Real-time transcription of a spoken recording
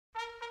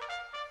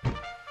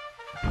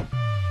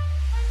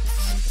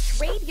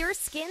Trade your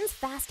skins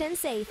fast and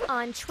safe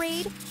on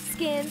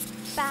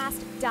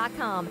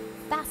TradeSkinsFast.com.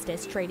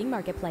 Fastest trading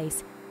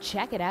marketplace.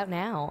 Check it out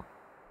now.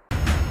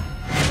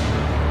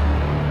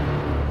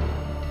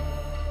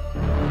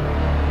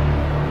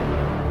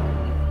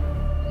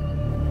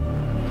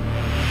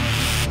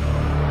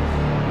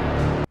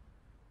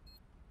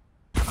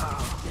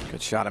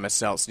 Good shot of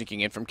MSL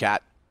sneaking in from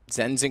Cat.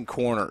 Zen's in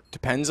corner.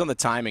 Depends on the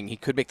timing. He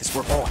could make this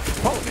work. Oh,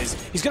 the problem is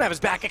he's going to have his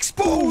back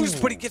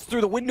exposed, but he gets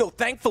through the window.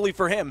 Thankfully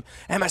for him,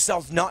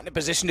 MSL's not in a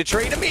position to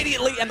trade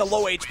immediately, and the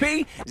low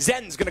HP.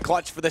 Zen's going to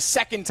clutch for the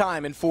second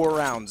time in 4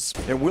 rounds.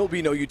 There will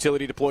be no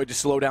utility deployed to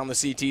slow down the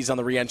CTs on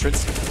the re-entrance.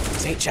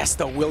 St. Chess,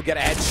 though, will get a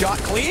headshot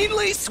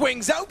cleanly.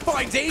 Swings out,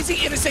 finds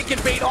Daisy. Innocent can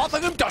bait off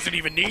of him. Doesn't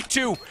even need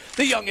to.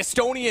 The young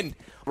Estonian.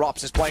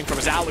 Rops is playing from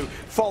his Alu,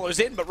 follows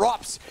in, but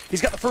Rops,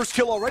 he's got the first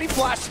kill already.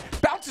 Flash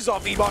bounces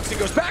off E-Box and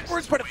goes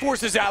backwards, but it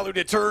forces Alu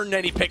to turn,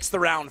 and he picks the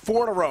round.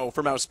 4 in a row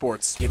for Mouse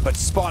Sports. But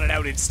spotted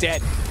out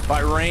instead by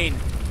Rain.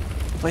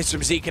 Plays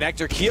from Z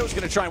connector. Keo's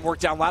going to try and work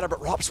down ladder,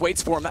 but Rops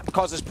waits for him. That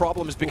causes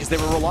problems because they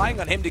were relying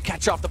on him to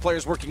catch off the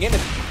players working in.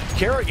 And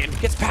Kerrigan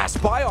gets passed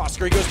by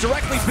Oscar. He goes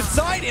directly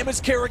beside him as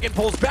Kerrigan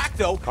pulls back,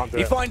 though.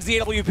 He finds the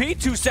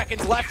AWP. 2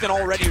 seconds left, and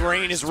already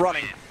Rain is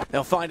running.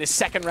 They'll find his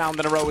second round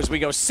in a row as we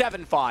go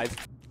 7-5.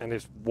 And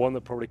there's one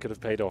that probably could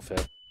have paid off here,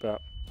 but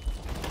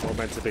not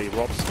meant to be.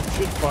 Rops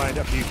should find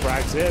a few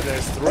frags here.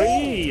 There's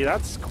 3.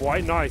 That's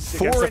quite nice.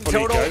 4 in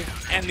total,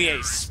 and the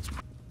ace.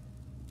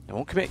 They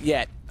won't commit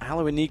yet.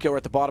 Halo and Nico are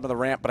at the bottom of the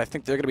ramp, but I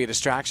think they're going to be a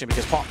distraction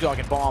because Pop Dog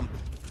and Bomb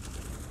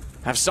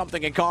have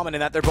something in common in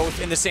that they're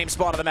both in the same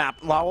spot of the map.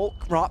 Lowell,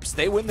 Rops,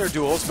 they win their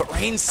duels, but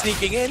Rain's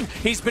sneaking in.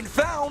 He's been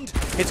found.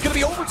 It's going to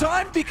be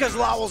overtime because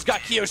Lowell's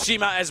got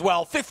Kiyoshima as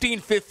well.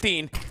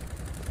 15-15.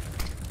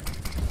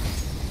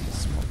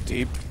 Smoke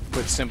deep,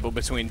 but simple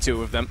between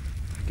 2 of them.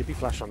 Could be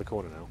flashed on the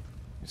corner now.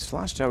 He's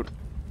flashed out,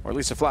 or at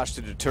least a flash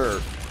to deter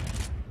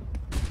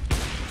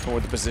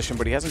toward the position,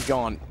 but he hasn't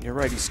gone. You're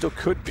right, he still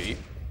could be.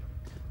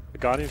 The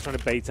Guardian's trying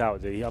to bait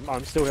out D.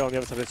 I'm still here on the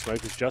other side of the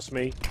smoke. It's just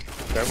me.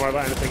 Don't worry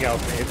about anything else.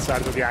 The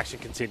inside of the action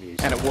continues.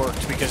 And it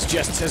worked because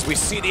just as we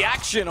see the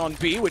action on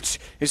B, which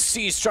is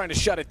C's trying to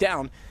shut it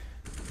down,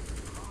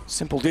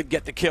 Simple did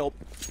get the kill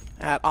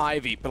at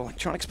Ivy, but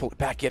Electronics pulled it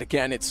back yet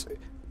again. It's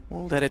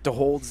we'll let it to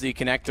hold Z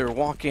connector,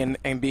 walk in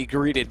and be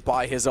greeted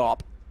by his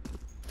op.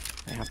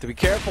 They have to be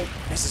careful.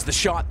 This is the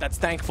shot that's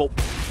thankful,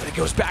 but it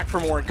goes back for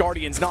more.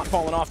 Guardian's not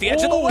falling off the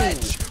edge of the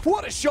ledge.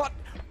 What a shot!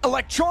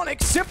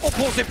 Electronic, Simple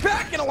pulls it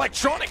back, and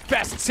Electronic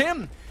bests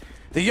him.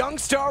 The young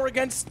star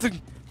against the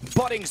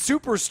budding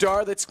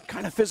superstar that's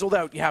kind of fizzled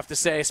out, you have to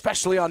say,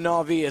 especially on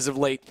Na'Vi as of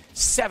late.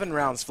 7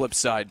 rounds flip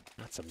side.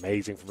 That's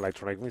amazing from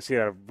Electronic. We see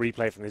a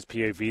replay from his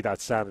POV.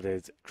 That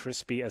sounded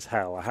crispy as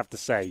hell, I have to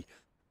say.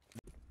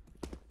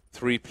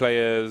 3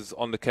 players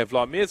on the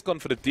Kevlar. Mia's gone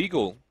for the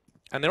Deagle.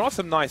 And there are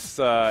some nice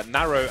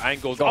narrow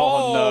angles.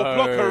 Oh, no.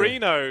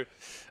 Blockerino.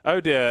 Oh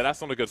dear,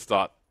 that's not a good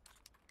start.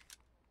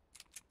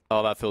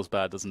 Oh, that feels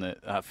bad, doesn't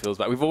it? That feels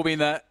bad. We've all been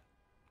there.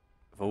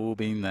 We've all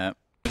been there.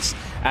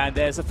 And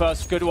there's the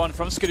first good one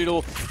from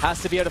Skadoodle.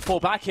 Has to be able to fall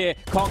back here.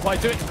 Can't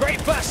quite do it.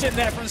 Great flash in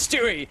there from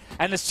Stewie.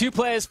 And there's 2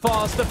 players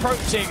fast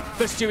approaching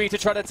for Stewie to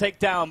try to take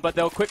down, but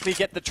they'll quickly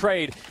get the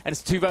trade. And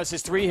it's 2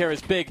 versus 3 here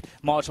as Big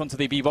march onto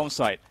the B-bomb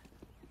site.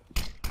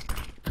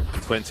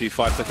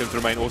 25 seconds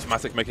remain.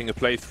 Automatic making a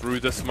play through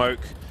the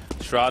smoke.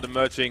 Shroud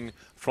emerging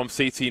from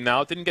CT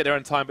now. Didn't get there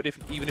in time, but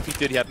even if he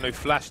did, he had no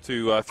flash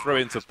to throw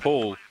into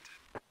Paul.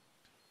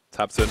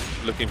 Tabson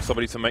looking for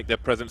somebody to make their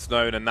presence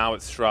known, and now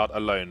it's Shroud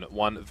alone.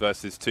 1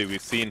 versus 2. We've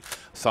seen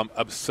some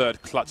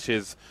absurd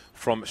clutches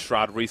from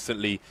Shroud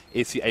recently.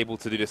 Is he able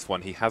to do this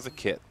one? He has a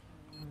kit.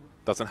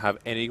 Doesn't have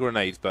any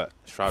grenades, but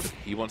Shroud,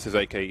 he wants his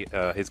AK,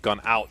 his gun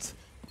out.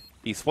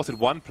 He spotted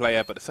 1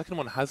 player, but the second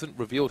one hasn't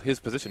revealed his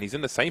position. He's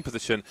in the same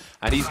position,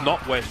 and he's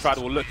not where Shroud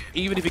will look.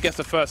 Even if he gets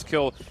the first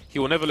kill, he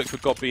will never look for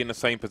Goppy in the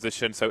same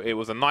position, so it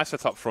was a nice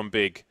setup from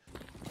Big.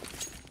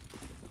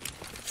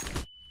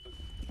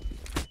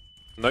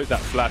 Note that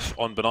flash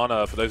on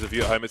Banana for those of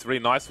you at home. It's a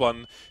really nice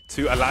one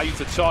to allow you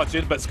to charge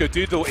in, but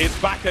Skadoodle is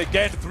back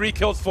again. 3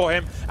 kills for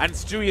him, and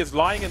Stewie is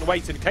lying in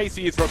wait in case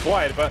he is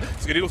required, but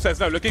Skadoodle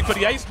says no. Looking for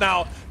the ace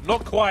now.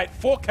 Not quite.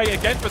 4K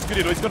again for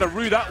Skadoodle. He's going to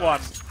rue that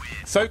one.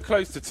 So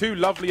close to 2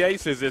 lovely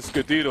aces is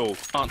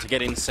Skadoodle. To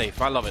get in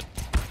safe. I love it.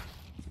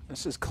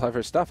 This is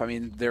clever stuff. I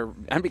mean,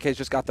 MBK's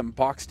just got them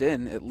boxed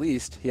in, at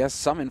least. He has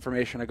some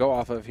information to go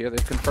off of here.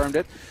 They've confirmed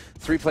it.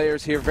 3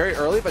 players here very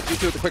early, but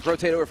G2 with a quick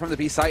rotate over from the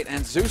B site,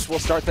 and Zeus will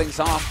start things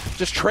off.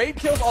 Just trade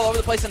kills all over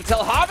the place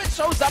until Hobbit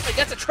shows up and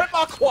gets a trip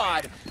on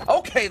quad.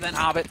 Okay, then,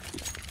 Hobbit.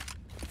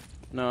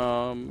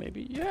 No,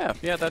 maybe, yeah,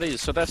 that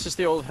is. So that's just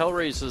the old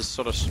Hellraiser's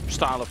sort of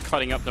style of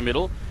cutting up the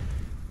middle.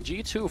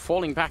 G2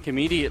 falling back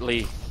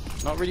immediately.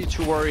 Not really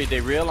too worried. They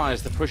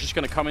realize the push is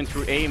going to come in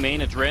through A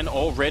main. Adren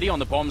already on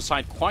the bomb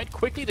side quite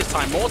quickly this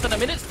time. More than a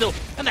minute still.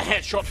 And the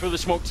headshot through the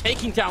smoke,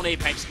 taking down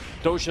Apex.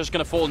 Doja's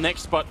going to fall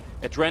next, but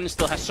Adren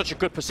still has such a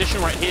good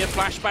position right here.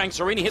 Flashbang.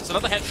 Zorini hits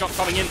another headshot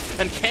coming in.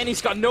 And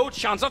Kenny's got no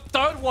chance. A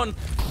third one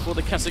for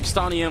the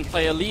Kazakhstanian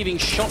player, leaving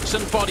Shox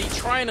and Body,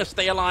 trying to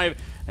stay alive.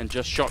 And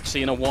just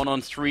Shoxy in a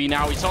 1-on-3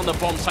 now. He's on the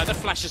bomb side. The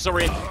flashes are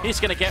in. He's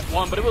going to get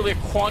one, but it will be a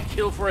quad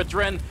kill for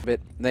Adren.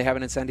 But they have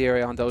an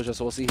incendiary on Doja,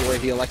 so we'll see where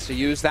he elects to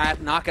use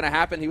that. Not going to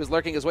happen. He was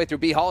lurking his way through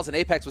B halls, and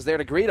Apex was there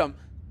to greet him.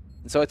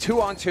 And so a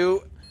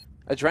 2-on-2.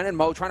 Adren and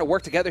Mo trying to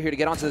work together here to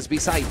get onto this B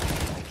site.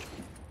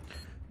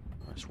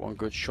 That's one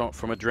good shot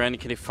from Adren.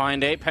 Can he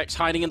find Apex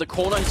hiding in the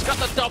corner? He's got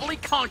the double. He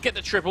can't get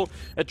the triple.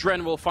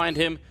 Adren will find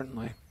him.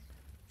 Certainly.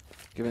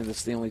 Given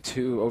this the only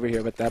 2 over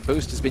here, but that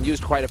boost has been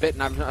used quite a bit,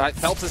 and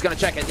Phelps is going to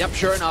check it. Yep,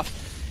 sure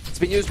enough. It's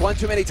been used one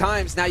too many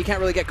times. Now you can't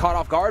really get caught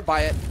off guard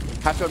by it.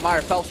 Have to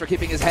admire Phelps for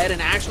keeping his head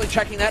and actually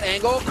checking that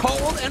angle.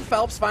 Cold and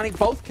Phelps finding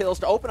both kills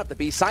to open up the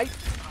B site.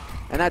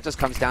 And that just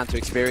comes down to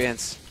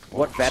experience.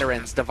 What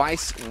veterans.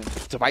 Device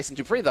and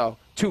Dupree, though.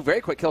 2 very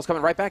quick kills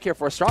coming right back here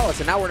for Astralis,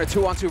 and now we're in a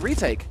 2-on-2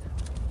 retake.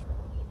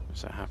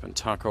 Does that happen?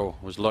 Taco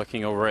was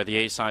lurking over at the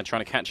A side,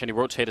 trying to catch any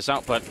rotators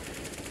out, but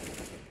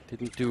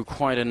didn't do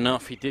quite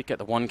enough. He did get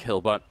the 1 kill,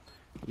 but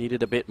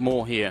needed a bit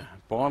more here.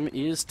 Bomb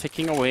is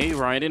ticking away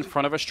right in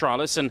front of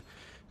Astralis, and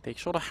they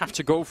sort of have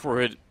to go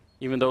for it,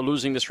 even though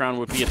losing this round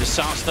would be a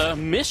disaster.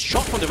 Missed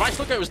shot from Device.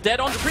 Look, it was dead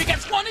on. Dupree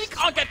gets 1, and he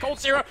can't get Cold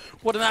Zero.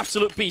 What an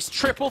absolute beast.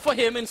 Triple for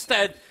him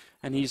instead,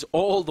 and he's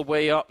all the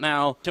way up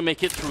now to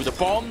make it through. The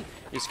bomb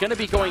is going to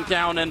be going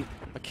down, and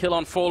a kill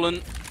on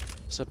Fallen.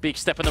 It's a big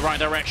step in the right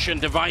direction.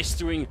 Device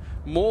doing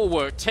more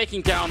work,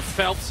 taking down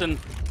Phelps, and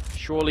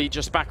surely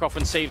just back off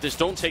and save this.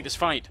 Don't take this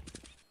fight.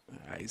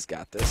 He's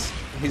got this.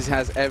 He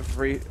has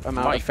every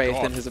amount of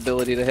faith in his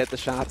ability to hit the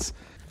shots.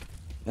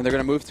 And they're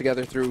going to move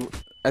together through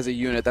as a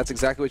unit. That's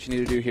exactly what you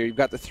need to do here. You've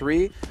got the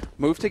 3,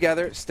 move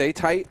together, stay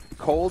tight,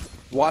 Cold,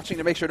 watching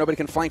to make sure nobody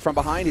can flank from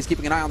behind. He's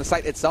keeping an eye on the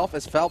site itself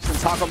as Phelps and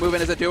Taco move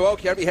in as a duo.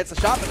 Kjerby hits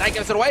the shot, but that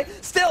gives it away.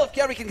 Still, if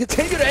Kjerby can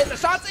continue to hit the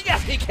shots,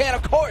 yes, he can,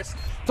 of course.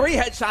 3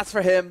 headshots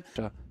for him.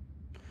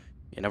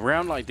 In a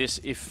round like this,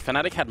 if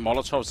Fnatic had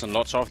Molotovs and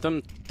lots of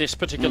them, this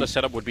particular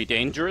setup would be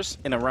dangerous.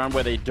 In a round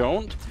where they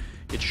don't,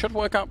 it should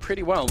work out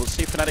pretty well. We'll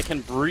see if Fnatic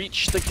can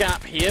breach the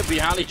gap here.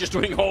 Bihali just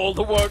doing all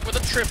the work with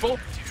a triple.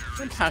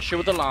 And Pasha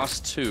with the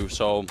last 2,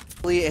 so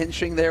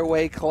inching their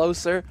way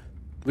closer.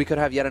 We could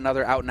have yet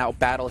another out-and-out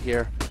battle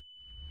here.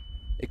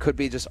 It could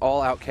be just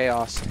all-out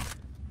chaos.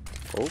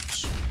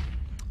 Oops.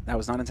 That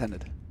was not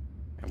intended.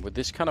 And with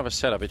this kind of a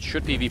setup, it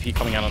should be VP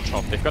coming out on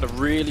top. They've got a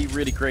really,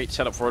 really great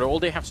setup for it. All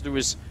they have to do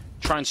is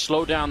try and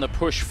slow down the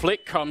push.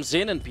 Flick comes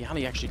in, and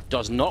Bihali actually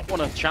does not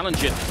want to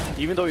challenge it,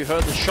 even though he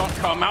heard the shot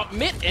come out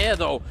mid-air,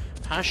 though.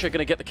 Pasha going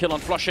to get the kill on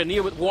Flusher.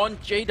 Nia with 1.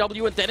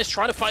 JW and Dennis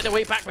trying to fight their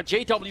way back, but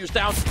JW's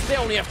down. They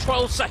only have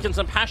 12 seconds,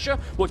 and Pasha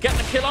will get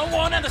the kill on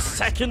 1 and the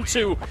second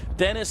 2.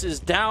 Dennis is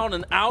down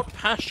and out.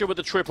 Pasha with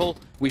the triple.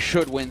 We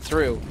should win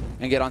through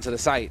and get onto the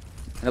site.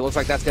 And it looks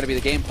like that's going to be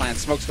the game plan.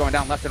 Smoke's going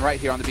down left and right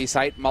here on the B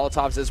site.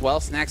 Molotovs as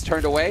well. Snacks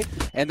turned away,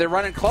 and they're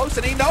running close,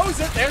 and he knows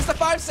it. There's the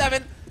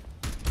 5-7.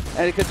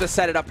 And he could just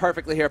set it up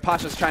perfectly here.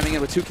 Pasha's chiming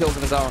in with 2 kills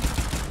of his own.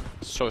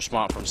 So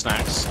smart from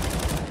Snacks.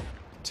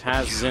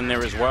 Taz is in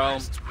there as well.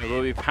 It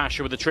will be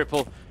Pasha with the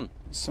triple.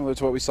 Similar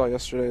to what we saw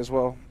yesterday as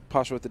well.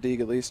 Pasha with the Deeg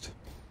at least.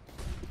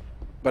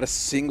 But a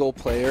single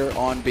player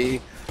on B.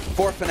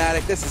 For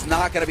Fnatic, this is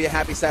not going to be a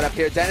happy setup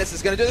here. Dennis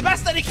is going to do the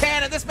best that he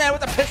can, and this man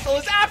with the pistol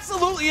is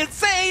absolutely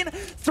insane.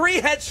 3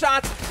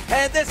 headshots,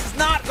 and this is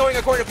not going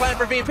according to plan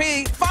for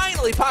VP.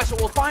 Finally, Pasha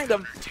will find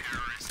him.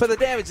 But the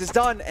damage is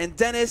done, and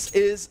Dennis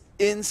is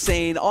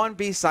insane on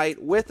B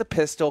site with the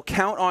pistol.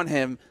 Count on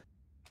him.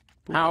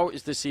 How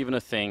is this even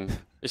a thing?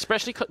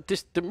 Especially,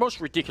 the most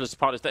ridiculous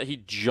part is that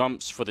he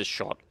jumps for this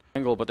shot.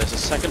 But there's a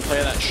second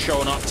player that's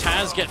shown up.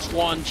 Taz gets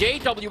 1.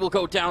 JW will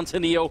go down to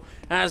Neo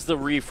as the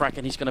refrac,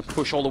 and he's going to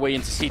push all the way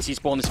into CT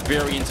spawn. This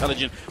very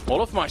intelligent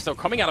Olofmeister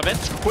coming out of it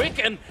quick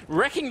and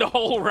wrecking the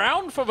whole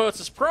round for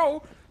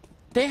virtus.pro.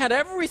 They had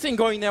everything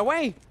going their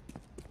way.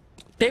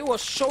 They were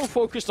so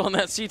focused on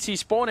that CT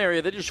spawn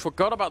area, they just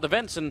forgot about the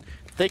vents, and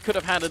they could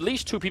have had at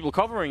least 2 people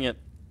covering it.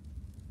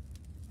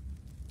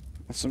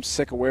 That's some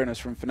sick awareness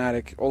from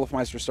Fnatic.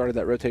 Olofmeister started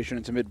that rotation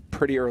into mid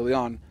pretty early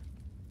on.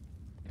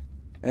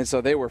 And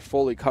so they were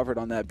fully covered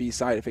on that B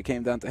side if it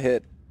came down to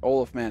hit.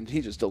 Olaf, man,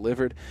 he just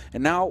delivered.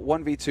 And now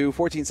 1v2,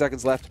 14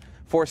 seconds left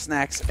for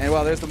Snacks. And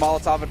well, there's the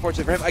Molotov,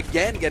 unfortunately for him.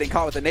 Again, getting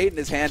caught with a nade in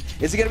his hand.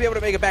 Is he going to be able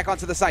to make it back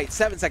onto the site?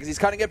 7 seconds. He's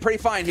cutting it pretty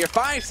fine here.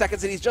 5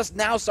 seconds, and he's just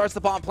now starts the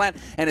bomb plant.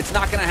 And it's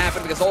not going to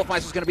happen because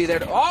Olofmeister's going to be there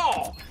to...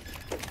 Oh!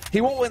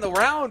 He won't win the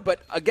round,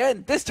 but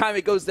again, this time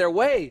it goes their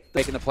way.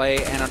 Making the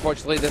play, and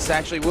unfortunately this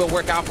actually will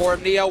work out for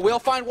him. Neo will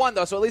find 1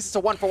 though, so at least it's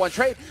a 1-for-1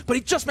 trade, but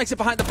he just makes it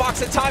behind the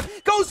box in time,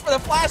 goes for the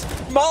flash,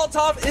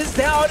 Molotov is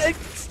down, and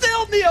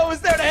still Neo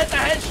is there to hit the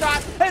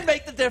headshot and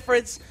make the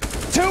difference.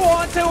 2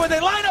 2-on-2, and they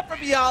line up for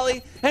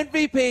Bialy and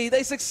VP.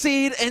 They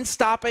succeed in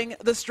stopping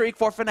the streak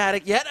for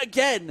Fnatic yet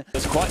again.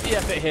 There's quite the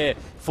effort here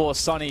for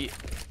Sunny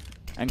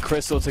and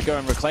Crystal to go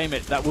and reclaim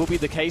it. That will be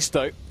the case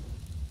though.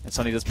 And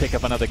Sunny does pick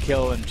up another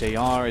kill, and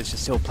JR is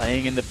just still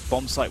playing in the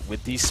bomb site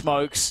with these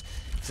smokes.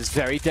 This is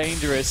very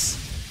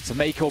dangerous. It's a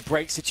make or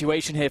break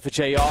situation here for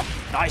JR.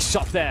 Nice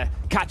shot there.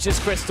 Catches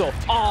Crystal.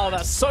 Oh,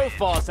 that's so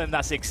fast, and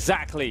that's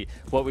exactly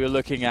what we were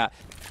looking at.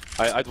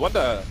 I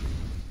wonder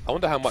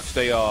how much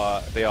they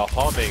are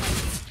harming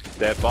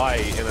their buy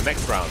in the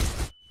next round.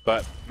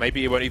 But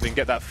maybe it won't even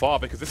get that far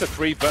because this is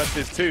 3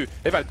 versus 2.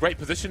 They've had great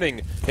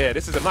positioning here.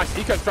 This is a nice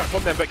eco strat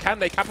from them, but can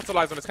they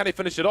capitalize on this? Can they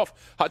finish it off?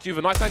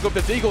 Hutjuva, nice angle of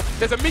the Deagle.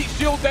 There's a meat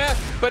shield there,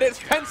 but it's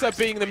Penta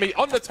being the meat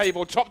on the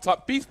table, chopped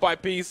up piece by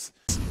piece.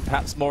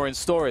 Perhaps more in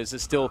store is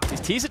still, his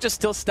T's are just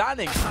still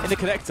standing in the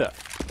connector.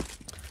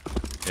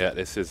 Yeah,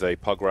 this is a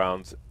pug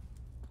round.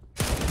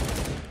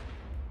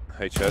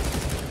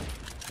 HS.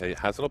 He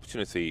has an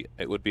opportunity.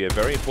 It would be a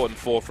very important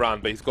 4th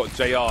round, but he's got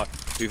JR,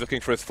 who's looking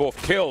for his 4th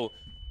kill.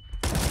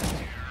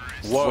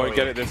 Whoa. Won't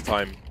get it this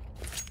time.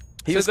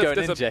 He was going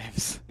in,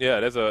 James.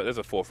 Yeah, there's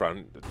a 4th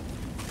round.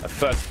 A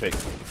first pick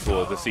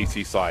for the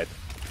CT side.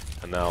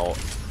 And now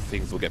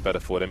things will get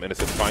better for them.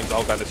 Innocent trying to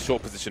hold down this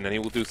short position, and he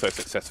will do so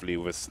successfully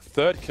with his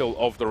 3rd kill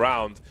of the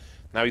round.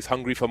 Now he's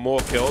hungry for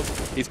more kills.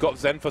 He's got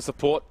Zen for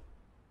support.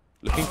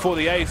 Looking for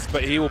the ace,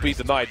 but he will be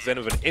denied.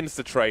 Zen with an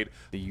insta-trade.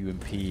 The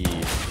UMP.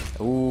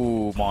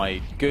 Oh my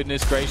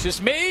goodness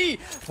gracious me!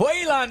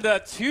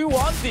 Waylander,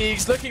 2-1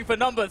 Thieves looking for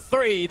number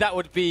 3. That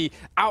would be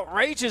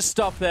outrageous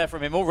stuff there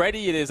from him.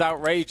 Already it is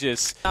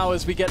outrageous. Now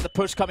as we get the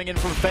push coming in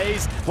from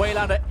FaZe,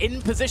 Waylander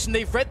in position.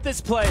 They've read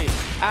this play.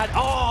 And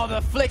oh,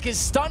 the flick is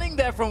stunning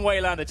there from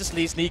Waylander. Just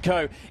leaves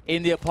Nico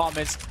in the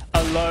apartments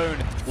alone.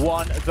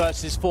 1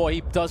 versus 4.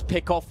 He does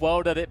pick off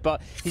World at it,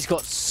 but he's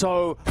got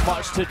so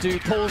much to do.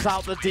 Pulls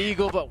out the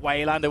Deagle, but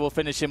Waylander will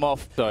finish him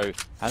off. So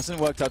hasn't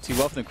worked out too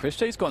well for them. Chris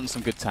J's gotten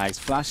some good tags.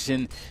 Flash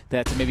in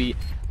there to maybe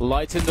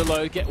lighten the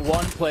load, get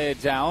 1 player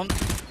down.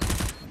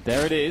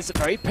 There it is.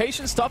 Very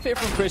patient stuff here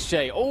from Chris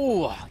J.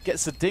 Oh,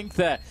 gets a dink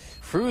there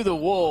through the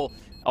wall.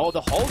 Oh,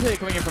 the hold here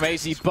coming in from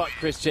AZ, but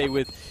Chris J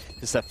with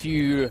just a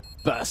few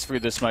bursts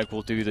through the smoke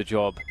will do the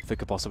job. If it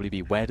could possibly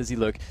be, where does he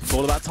look? It's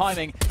all about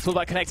timing. It's all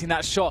about connecting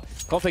that shot.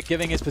 Config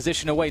giving his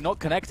position away, not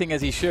connecting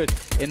as he should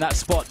in that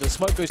spot. The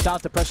smoke goes down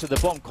to pressure the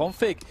bomb.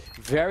 Config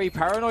very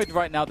paranoid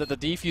right now that the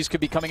defuse could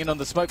be coming in on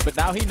the smoke, but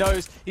now he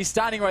knows he's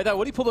standing right there.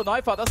 Will he pull the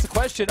knife out? That's the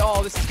question.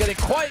 Oh, this is getting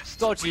quite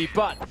dodgy,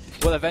 but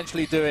will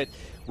eventually do it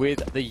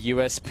with the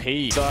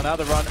USP. So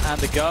another run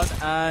and the gun,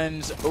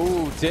 and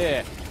oh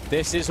dear.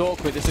 This is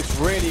awkward. This looks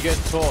really good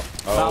for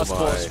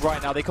Mousesports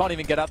right now. They can't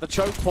even get out the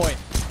choke point.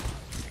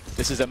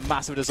 This is a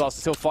massive disaster.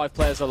 Still 5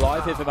 players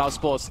alive here for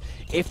Mousesports.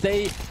 If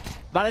they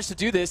manage to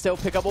do this, they'll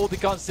pick up all the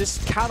guns.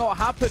 This cannot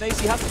happen.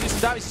 AC has to do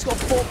some damage. He's got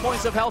 4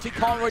 points of health. He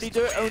can't really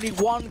do it. Only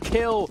 1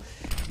 kill.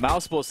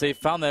 Mousesports, they've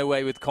found their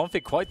way with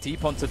Config quite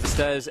deep onto the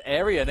stairs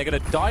area, and they're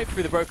going to dive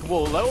through the broken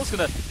wall. Lowell's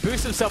going to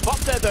boost himself up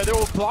there, though. They're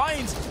all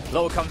blind.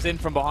 Lowell comes in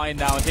from behind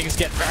now, and things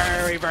get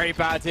very, very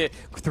bad here.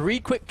 3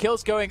 quick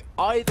kills going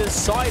either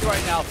side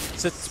right now.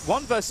 So it's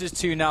 1 versus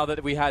 2 now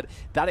that we had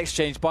that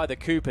exchange by the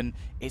Coop, and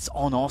it's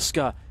on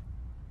Oscar.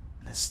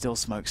 And there's still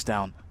smokes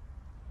down.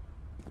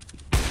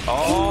 Oh,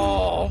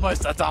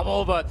 almost a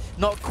double, but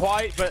not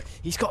quite. But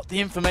he's got the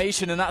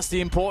information, and that's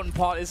the important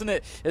part, isn't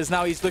it? As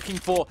now he's looking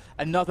for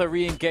another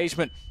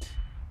re-engagement.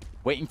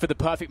 Waiting for the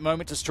perfect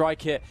moment to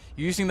strike here.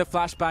 Using the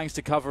flashbangs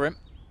to cover him.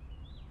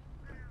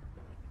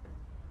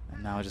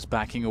 And now just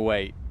backing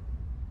away.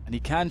 And he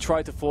can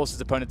try to force his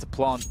opponent to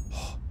plant.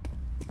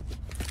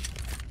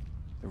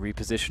 The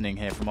repositioning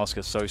here from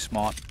Oscar, so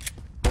smart.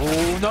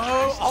 Oh,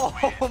 no!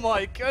 Oh,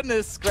 my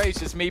goodness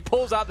gracious me.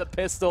 Pulls out the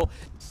pistol.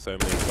 So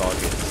many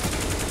targets.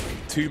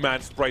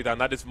 2-man spray down.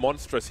 That is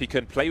monstrous. He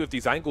can play with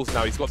these angles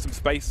now. He's got some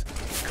space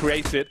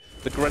created.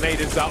 The grenade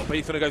is out, but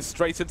he's going to go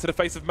straight into the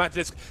face of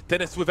Magisk.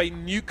 Dennis with a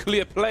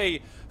nuclear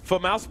play for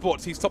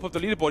Mousesports. He's top of the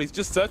leaderboard. He's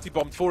just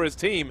 30-bombed for his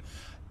team.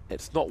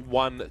 It's not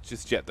won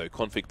just yet, though.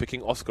 Config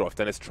picking Oscar off.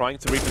 Dennis trying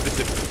to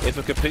reposition into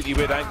a completely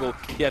weird angle.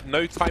 He had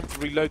no time to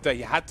reload there.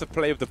 He had to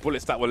play with the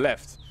bullets that were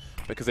left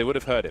because they would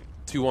have hurt him.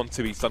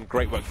 2-on-2. He's done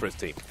great work for his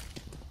team.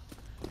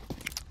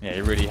 Yeah,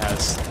 he really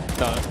has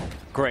done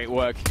great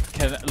work.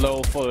 Can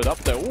Lowell follow it up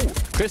though? Ooh,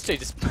 Chris J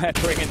just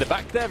peppering in the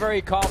back there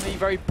very calmly,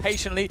 very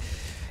patiently.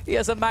 He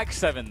has a Mag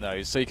 7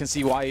 though, so you can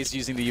see why he's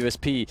using the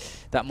USP.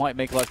 That might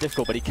make life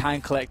difficult, but he can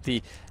collect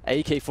the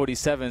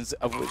AK-47s,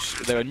 of which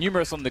there are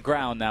numerous on the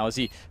ground now as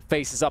he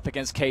faces up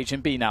against Cage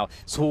and B now.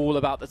 It's all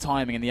about the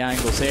timing and the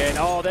angles here. And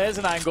oh, there's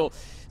an angle.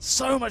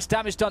 So much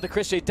damage done to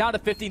Chris J. Down to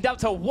 15, down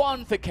to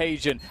 1 for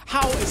Cajun.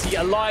 How is he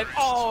alive?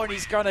 Oh, and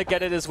he's going to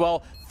get it as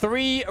well.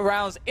 3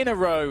 rounds in a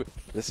row.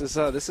 This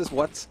is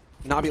what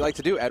Navi like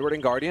to do. Edward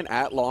and Guardian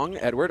at long.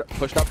 Edward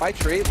pushed up by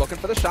Tree, looking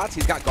for the shots.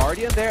 He's got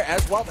Guardian there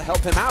as well to help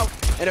him out.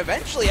 And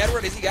eventually,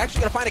 Edward, is he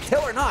actually going to find a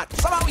kill or not?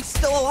 Somehow he's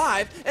still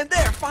alive. And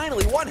there,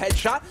 finally, 1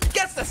 headshot.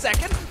 Gets the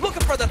 2nd,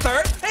 looking for the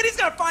 3rd, and he's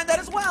going to find that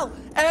as well.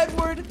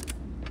 Edward,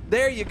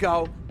 there you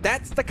go.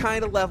 That's the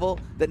kind of level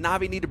that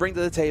Na'Vi need to bring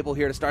to the table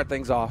here to start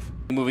things off.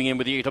 Moving in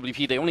with the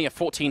AWP, they only have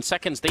 14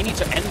 seconds. They need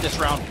to end this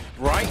round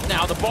right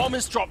now. The bomb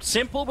is dropped.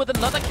 Simple with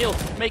another kill,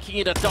 making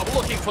it a double,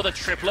 looking for the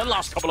triple. And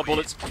last couple of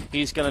bullets,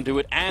 he's going to do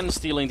it and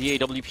stealing the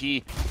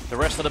AWP. The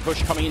rest of the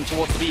push coming in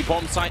towards the B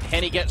bomb site.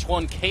 Henny gets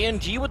one,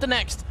 KNG with the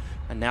next.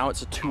 And now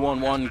it's a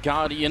 2-on-1.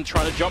 Guardian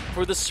trying to jump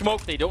through the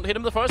smoke. They don't hit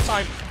him the first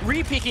time.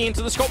 Re-peeking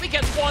into the scope. He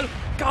gets one.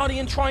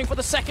 Guardian trying for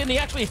the second. He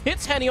actually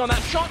hits Henny on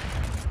that shot.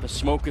 The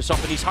smoke is up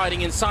and he's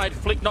hiding inside.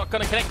 Flick not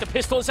going to connect. The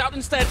pistol is out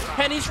instead.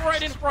 Henny's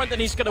right in front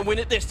and he's going to win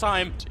it this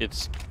time.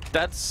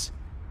 That's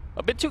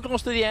a bit too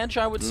close to the edge,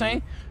 I would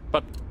say.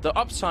 But the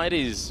upside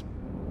is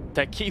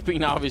they're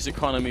keeping Na'Vi's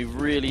economy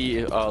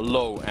really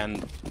low.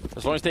 And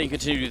as long as they can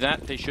continue to do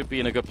that, they should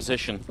be in a good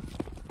position.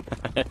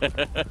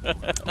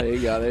 There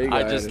you go, there you go.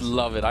 I just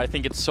love it. I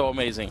think it's so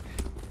amazing.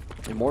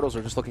 Immortals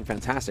are just looking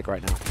fantastic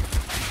right now.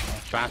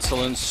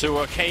 Battle and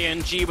Sewer,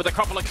 KNG with a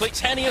couple of clicks,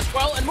 Henny as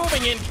well, and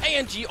moving in,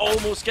 KNG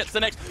almost gets the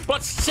next,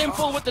 but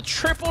Simple with the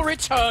triple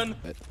return.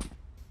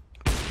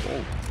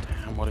 Oh,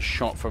 damn, what a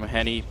shot from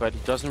Henny, but he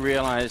doesn't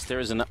realize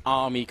there is an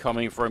army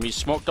coming for him. He's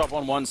smoked up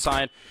on one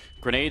side,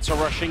 grenades are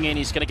rushing in,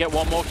 he's going to get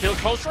one more kill,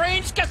 close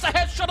range, gets a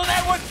headshot on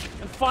that one,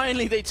 and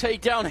finally they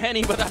take down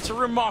Henny, but that's a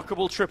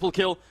remarkable triple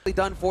kill.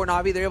 Done for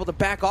Na'Vi, they're able to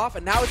back off,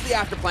 and now it's the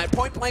afterplant.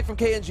 Point blank from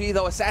KNG,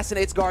 though,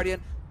 assassinates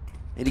Guardian.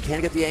 And he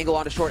can get the angle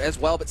onto short as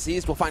well, but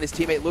Seized will find his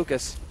teammate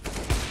Lucas.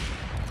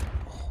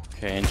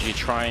 KNG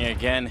trying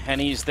again,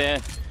 Henny's there.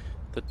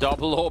 The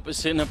double orb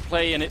is in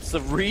play, and it's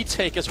the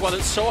retake as well.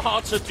 It's so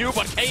hard to do,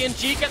 but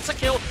KNG gets a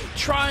kill.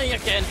 Trying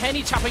again,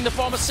 Henny tapping the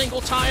bomb a single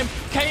time.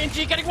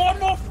 KNG getting one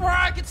more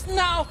frag. It's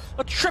now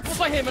a triple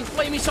for him, and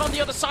Flamey's on the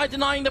other side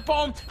denying the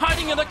bomb.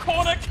 Hiding in the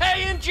corner,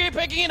 KNG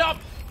picking it up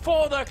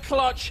for the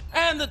clutch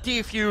and the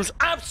defuse.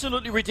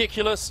 Absolutely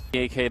ridiculous.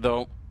 AK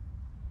though.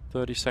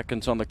 30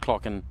 seconds on the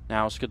clock, and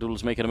now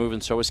Skadoodle's making a move,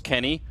 and so is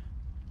Kenny.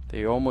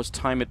 They almost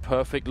time it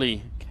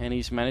perfectly.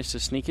 Kenny's managed to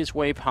sneak his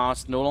way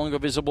past, no longer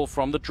visible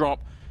from the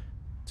drop.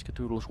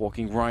 Skadoodle's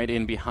walking right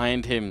in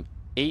behind him.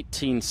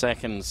 18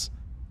 seconds.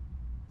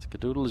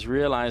 Skadoodle is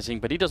realizing,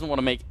 but he doesn't want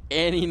to make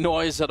any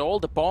noise at all.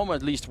 The bomb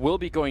at least will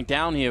be going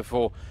down here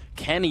for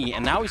Kenny,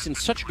 and now he's in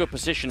such a good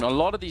position. A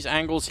lot of these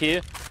angles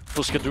here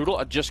for Skadoodle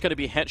are just going to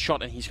be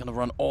headshot, and he's going to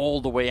run all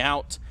the way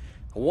out.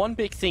 One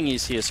big thing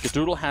is here,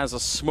 Skadoodle has a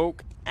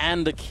smoke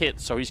and a kit,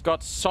 so he's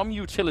got some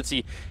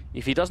utility.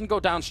 If he doesn't go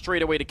down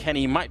straight away to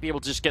Kenny, he might be able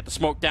to just get the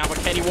smoke down, but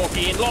Kenny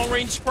walking in, long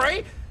range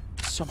spray.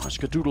 Somehow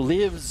Skadoodle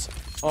lives.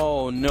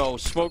 Oh no,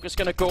 smoke is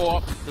gonna go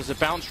up. Does it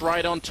bounce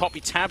right on top? He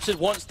taps it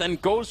once, then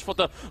goes for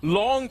the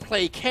long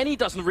play. Kenny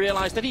doesn't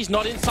realize that he's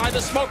not inside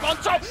the smoke on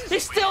top. He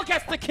still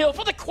gets the kill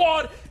for the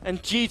quad,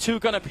 and G2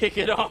 gonna pick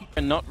it up.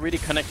 And not really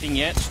connecting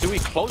yet. Stewie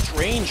close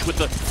range with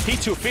the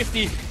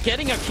P250,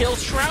 getting a kill.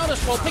 Shroud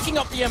as well, picking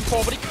up the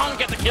M4, but he can't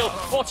get the kill.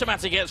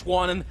 Automatic gets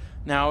one, and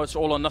now it's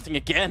all or nothing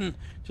again.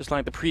 Just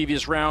like the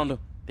previous round.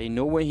 They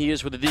know where he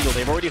is with the Deagle.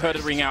 They've already heard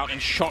it ring out,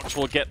 and Shox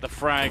will get the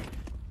frag.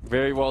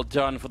 Very well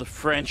done for the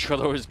French,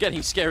 although it was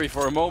getting scary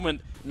for a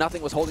moment.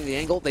 Nothing was holding the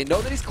angle. They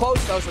know that he's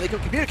close, though, so they can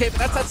communicate, but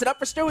that sets it up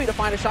for Stewie to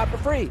find a shot for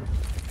free.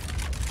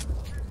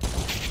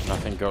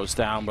 Nothing goes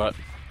down, but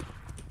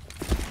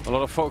a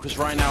lot of focus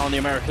right now on the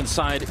American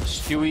side.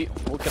 Stewie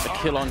will get the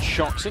kill on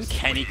Shox, and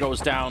Kenny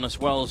goes down as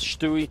well.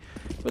 Stewie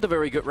with a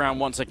very good round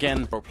once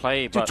again for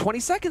play. But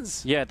 20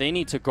 seconds. Yeah, they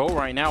need to go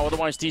right now,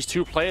 otherwise these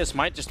two players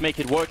might just make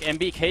it work.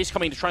 MBK's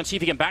coming to try and see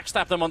if he can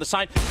backstab them on the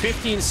side.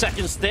 15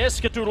 seconds, there's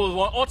Skadoodle with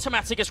one,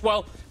 automatic as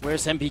well.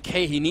 Where's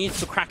MBK? He needs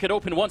to crack it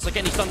open once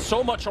again. He's done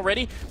so much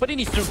already, but he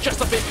needs to do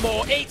just a bit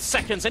more. 8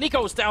 seconds, and he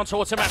goes down to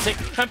automatic,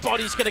 and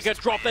Body's gonna get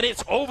dropped, and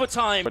it's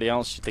overtime. Everybody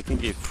else, they can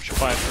get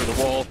fired through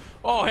the wall.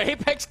 Oh,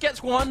 Apex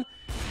gets one,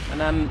 and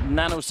then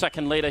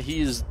nanosecond later,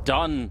 he is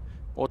done.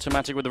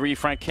 Automatic with the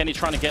refrag. Kenny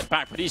trying to get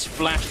back, but he's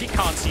flashed. He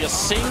can't see a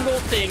single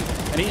thing,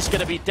 and he's going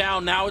to be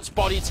down. Now it's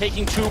Body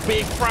taking 2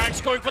 big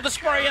frags, going for the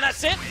spray, and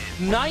that's it.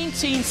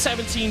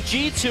 19-17,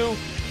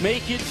 G2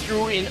 make it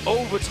through in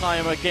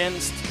overtime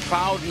against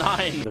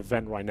Cloud9. The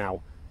vent right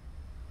now.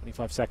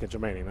 25 seconds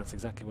remaining. That's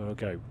exactly where we'll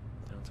go.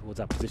 Down towards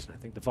that position. I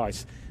think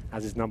Device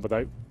has his number,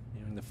 though.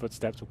 Hearing the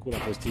footsteps, will call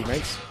up his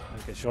teammates.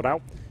 He'll get shot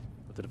out.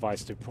 With the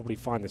Device to probably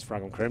find this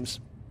frag on Crims.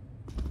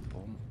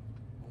 Bomb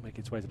will make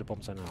its way to the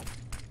bomb zone now.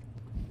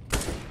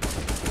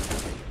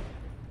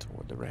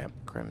 Toward the ramp,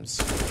 Crims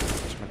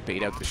trying to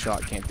bait out the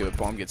shot, can't do it.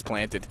 Bomb gets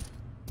planted.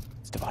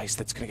 It's Device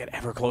that's going to get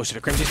ever closer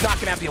to Crims. He's not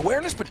going to have the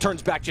awareness, but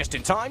turns back just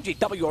in time.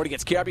 JW already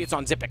gets KRB. It's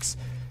on Zipix.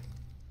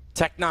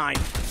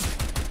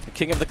 Tech9, the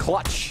king of the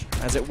clutch,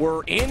 as it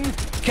were, in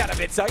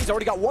Katowice. He's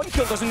already got 1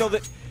 kill. Doesn't know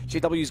that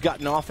JW's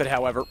gotten off it,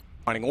 however.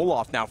 Finding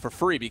Olaf now for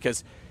free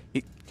because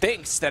he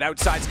thinks that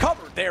outside's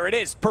covered. There it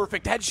is.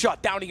 Perfect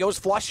headshot. Down he goes.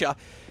 Flusha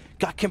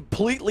got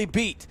completely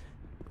beat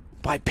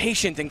by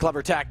patient and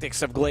clever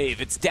tactics of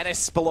Glaive. It's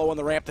Dennis below on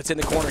the ramp that's in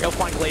the corner. He'll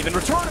find Glaive in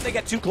return, and they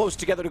get too close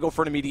together to go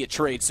for an immediate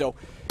trade. So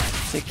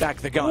take back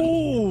the gun.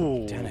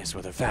 Ooh. Dennis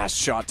with a fast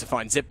shot to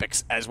find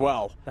Zipix as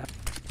well.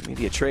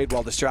 Immediate trade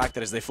while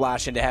distracted as they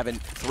flash into heaven.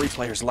 3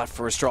 players left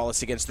for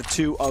Astralis against the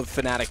 2 of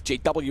Fnatic.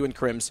 JW and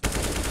Crims.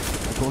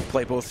 They both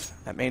play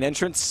both at main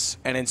entrance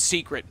and in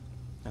secret.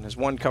 And as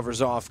one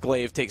covers off,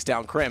 Glaive takes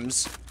down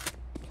Crims.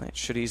 Plant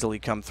should easily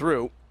come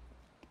through.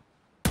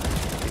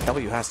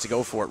 JW has to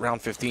go for it.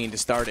 Round 15 to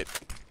start it.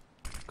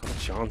 Got a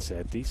chance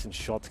here. Decent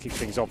shot to kick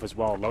things off as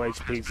well. Low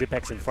HP,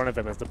 Zipex in front of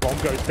him as the bomb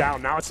goes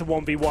down. Now it's a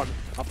 1v1.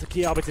 Up to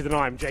Kiabi to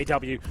deny him.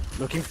 JW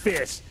looking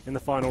fierce in the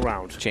final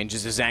round.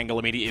 Changes his angle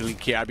immediately.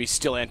 Kiabi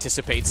still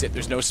anticipates it.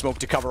 There's no smoke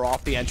to cover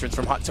off the entrance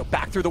from Hut. So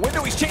back through the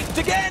window. He's changed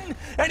again.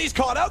 And he's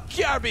caught out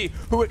Kiabi,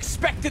 who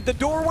expected the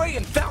doorway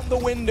and found the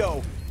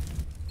window.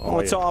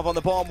 Molotov on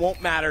the bomb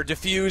won't matter.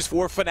 Diffuse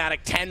for Fnatic.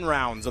 10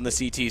 rounds on the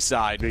CT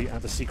side.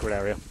 At the secret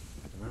area.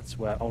 That's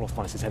where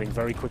olofmeister is heading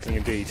very quickly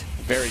indeed.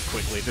 Very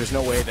quickly. There's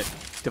no way that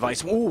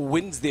Device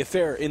wins the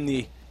affair in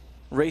the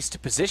race to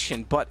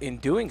position, but in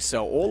doing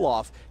so,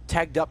 Olof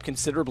tagged up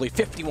considerably.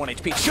 51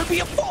 HP. Should be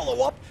a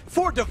follow-up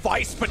for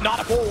Device, but not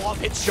if Olof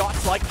hits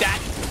shots like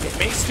that. It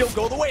may still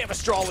go the way of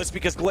Astralis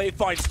because Glaive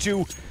finds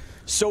 2.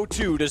 So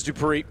too does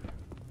Dupree.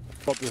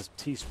 Got the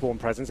T-spawn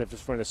presence. They've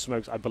just thrown the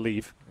smokes, I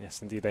believe.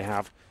 Yes, indeed they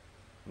have.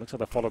 Looks like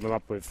they're following them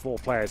up with 4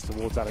 players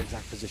towards that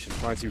exact position,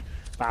 trying to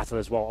battle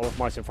as well.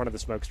 olofmeister in front of the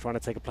smokes, trying to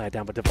take a player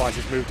down, but Device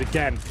has moved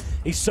again.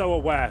 He's so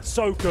aware,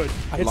 so good.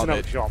 Hits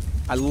another shot.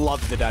 I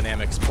love the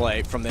dynamics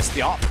play from this.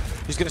 The op,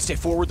 he's going to stay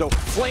forward though.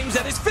 Flames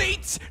at his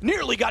feet!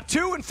 Nearly got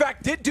 2, in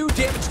fact, did do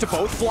damage to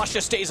both.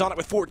 Flusha stays on it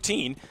with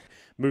 14.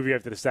 Moving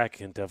over to the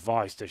second,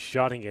 Device just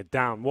shutting it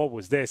down. What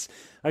was this?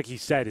 Like he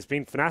said, it's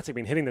been Fnatic,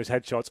 been hitting those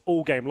headshots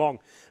all game long.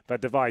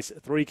 But Device,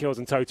 3 kills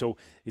in total.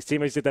 His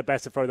teammates did their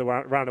best to throw the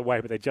round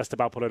away, but they just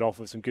about pulled it off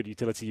with some good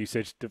utility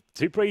usage.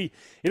 Dupree,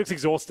 he looks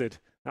exhausted.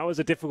 That was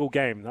a difficult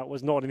game. That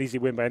was not an easy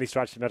win by any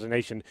stretch of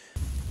imagination.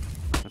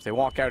 If they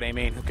walk out A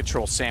main, who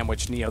controls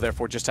Sandwich, Neo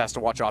therefore just has to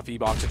watch off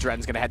E-Box.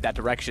 Adren's going to head that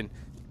direction.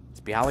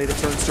 It's Bialy that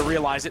turns to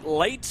realize it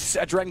late.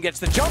 Adren gets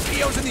the jump.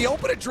 Neo's in the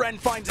open. Adren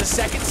finds a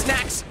second.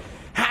 Snacks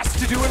has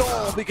to do it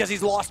all because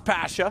he's lost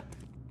Pasha.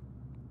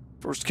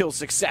 First kill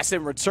success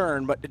in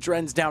return, but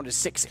Adren's down to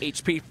 6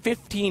 HP,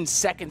 15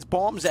 seconds,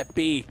 bombs at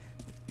B.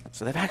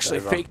 So they've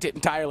actually faked it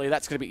entirely.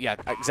 That's going to be, yeah,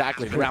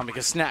 exactly, the round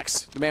because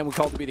Snacks, the man we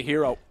called to be the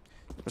hero,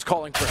 was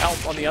calling for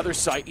help on the other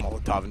side.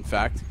 Molotov, in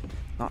fact,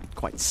 not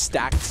quite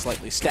stacked,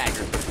 slightly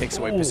staggered, but takes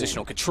away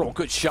positional control.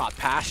 Good shot,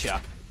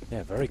 Pasha.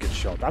 Yeah, very good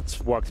shot. That's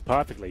worked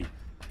perfectly.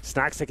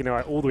 Snacks taking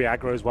out all the way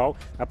aggro as well.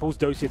 That pulls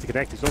Dosia to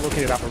connect. He's not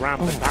looking it up around,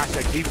 but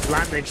Pasha keeps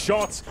landing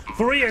shots.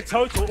 3 in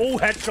total, all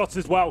headshots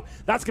as well.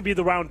 That's going to be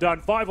the round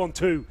done. 5 on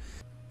 2.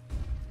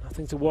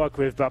 Nothing to work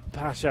with, but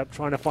Pasha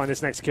trying to find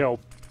this next kill.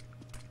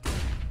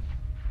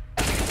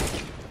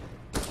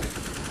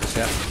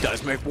 Chef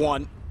does make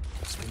 1.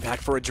 Swing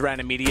back for Adren,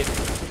 immediate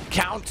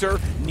counter.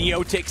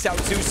 Neo takes out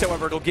Zeus,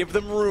 however, it'll give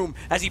them room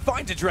as he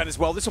finds Adren as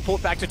well. This will pull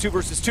it back to 2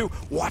 versus 2.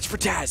 Watch for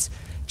Taz,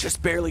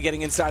 just barely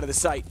getting inside of the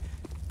site.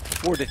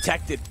 Or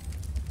detected.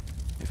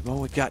 If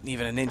Mo had gotten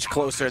even an inch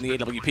closer and the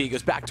AWP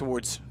goes back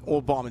towards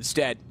Old Bomb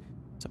instead.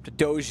 It's up to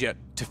Dosia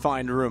to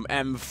find room.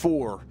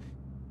 M4.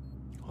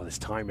 Oh, this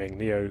timing.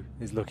 Neo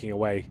is looking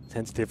away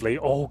tentatively.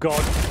 Oh,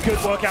 God.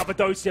 Good work out for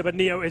Dosia, but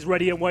Neo is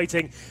ready and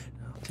waiting.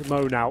 To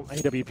Mo now.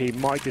 AWP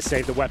might just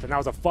save the weapon. That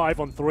was a 5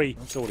 on 3.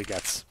 That's all he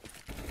gets.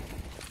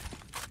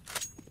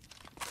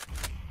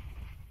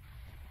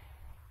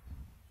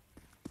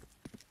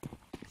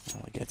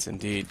 Well, he gets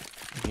indeed.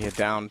 He had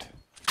downed.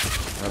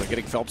 They're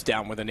getting Phelps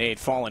down with a nade.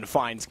 Fallen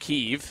finds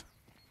Kiev.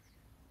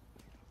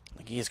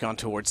 He has gone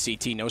towards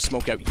CT. No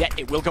smoke out yet.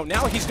 It will go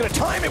now. He's going to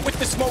time it with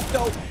the smoke,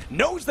 though.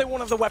 Knows that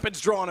one of the weapons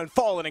drawn, and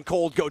Fallen and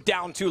Cold go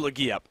down to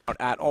Legia.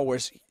 At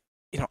always,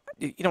 you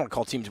don't want to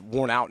call teams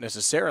worn out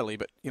necessarily,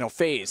 but,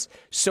 FaZe,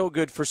 so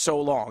good for so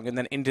long, and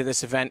then into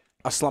this event,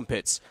 a slump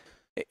hits.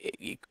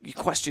 You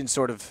question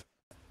sort of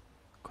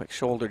quick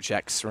shoulder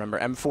checks. Remember,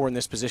 M4 in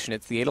this position,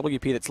 it's the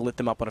AWP that's lit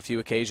them up on a few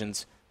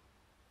occasions.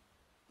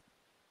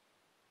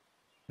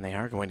 And they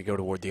are going to go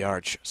toward the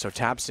arch. So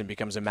Tabson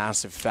becomes a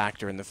massive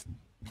factor in the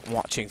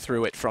watching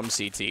through it from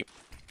CT. In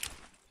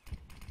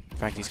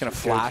fact, he's going to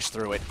flash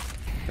through it.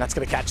 That's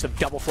going to catch them.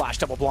 Double flash,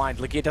 double blind.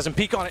 Legia doesn't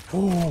peek on it.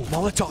 Ooh,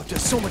 Molotov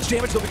does so much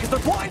damage though because they're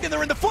blind and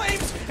they're in the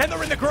flames and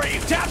they're in the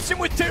grave. Tabson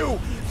with 2.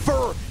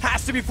 Fur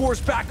has to be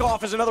forced back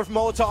off as another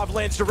Molotov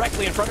lands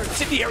directly in front of the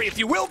incendiary, if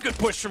you will. Good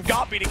push from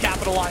Goppy to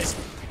capitalize.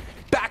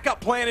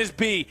 Backup plan is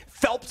B.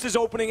 Phelps is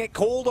opening it.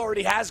 Cold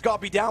already has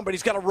Goppy down, but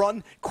he's got to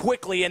run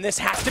quickly, and this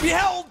has to be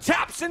held.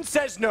 Tapson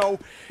says no.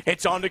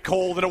 It's on to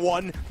Cold in a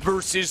 1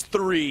 versus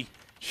 3.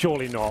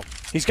 Surely not.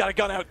 He's got a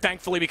gun out,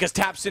 thankfully, because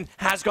Tapson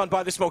has gone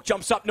by the smoke.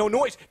 Jumps up, no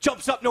noise.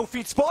 Jumps up, no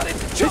feet spotted.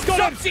 Jumps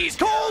up, sees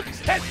Cold,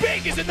 and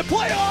Big is in the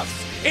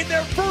playoffs in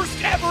their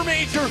first ever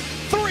major.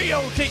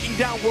 3-0 taking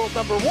down world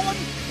number 1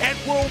 and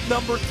world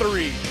number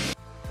 3.